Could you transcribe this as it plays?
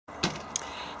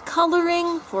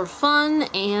coloring for fun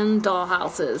and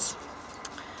dollhouses.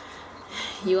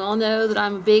 You all know that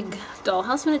I'm a big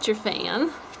Dollhouse Miniature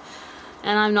fan,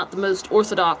 and I'm not the most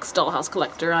orthodox dollhouse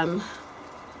collector. I'm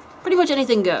pretty much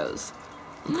anything goes.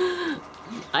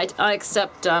 I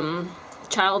accept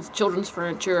children's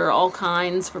furniture, all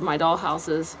kinds, for my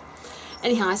dollhouses.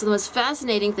 Anyhow, so the most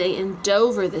fascinating thing in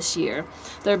Dover this year,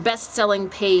 their best-selling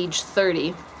page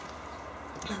 30,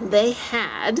 they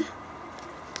had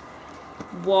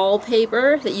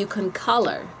wallpaper that you can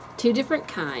color. Two different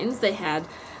kinds. They had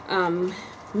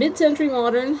mid-century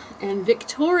modern and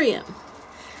Victorian.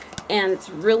 And it's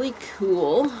really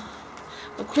cool.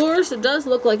 Of course, it does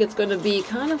look like it's going to be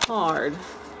kind of hard.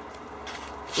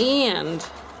 And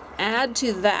add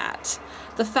to that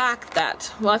the fact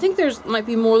that, well, I think there's might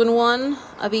be more than one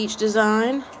of each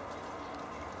design,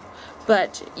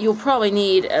 but you'll probably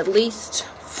need at least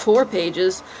 4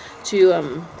 pages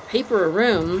to paper a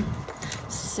room.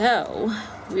 So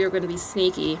we are going to be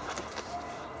sneaky.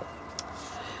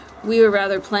 We were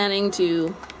rather planning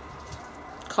to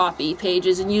copy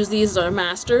pages and use these as our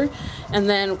master, and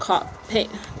then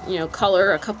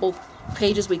color a couple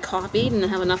pages we copied and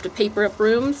have enough to paper up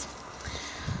rooms.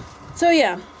 So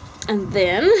yeah, and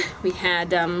then we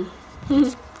had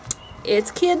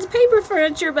it's kids paper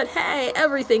furniture, but hey,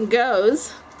 everything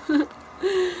goes.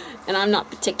 And I'm not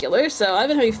particular, so I've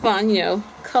been having fun, you know,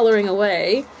 coloring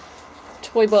away.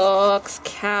 Toy box,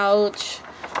 couch.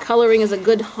 Coloring is a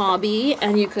good hobby,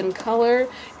 and you can color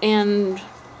and,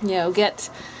 you know,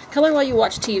 color while you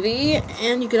watch TV,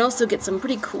 and you can also get some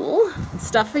pretty cool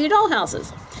stuff for your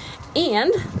dollhouses.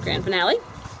 And the grand finale,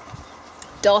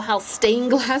 dollhouse stained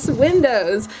glass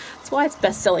windows. That's why it's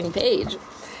best-selling page.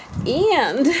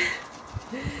 And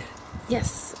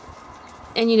yes,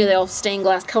 and you know they all stained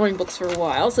glass coloring books for a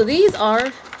while. So these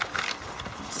are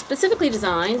specifically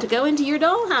designed to go into your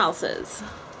dollhouses.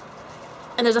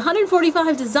 And there's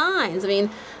 145 designs. I mean,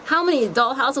 how many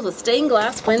dollhouses with stained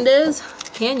glass windows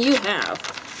can you have?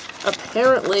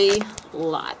 Apparently,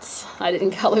 lots. I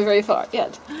didn't color very far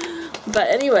yet. But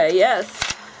anyway, yes.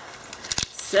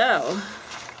 So,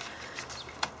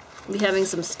 we'll be having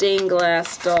some stained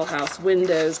glass dollhouse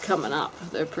windows coming up.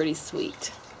 They're pretty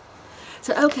sweet.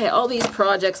 So, okay, all these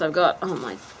projects I've got on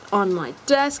my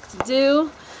desk to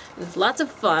do. It's lots of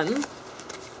fun.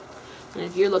 And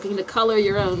if you're looking to color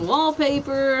your own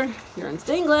wallpaper, your own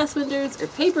stained glass windows, or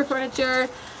paper furniture,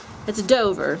 it's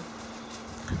Dover.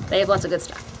 They have lots of good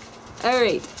stuff.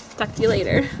 Alright, talk to you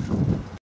later.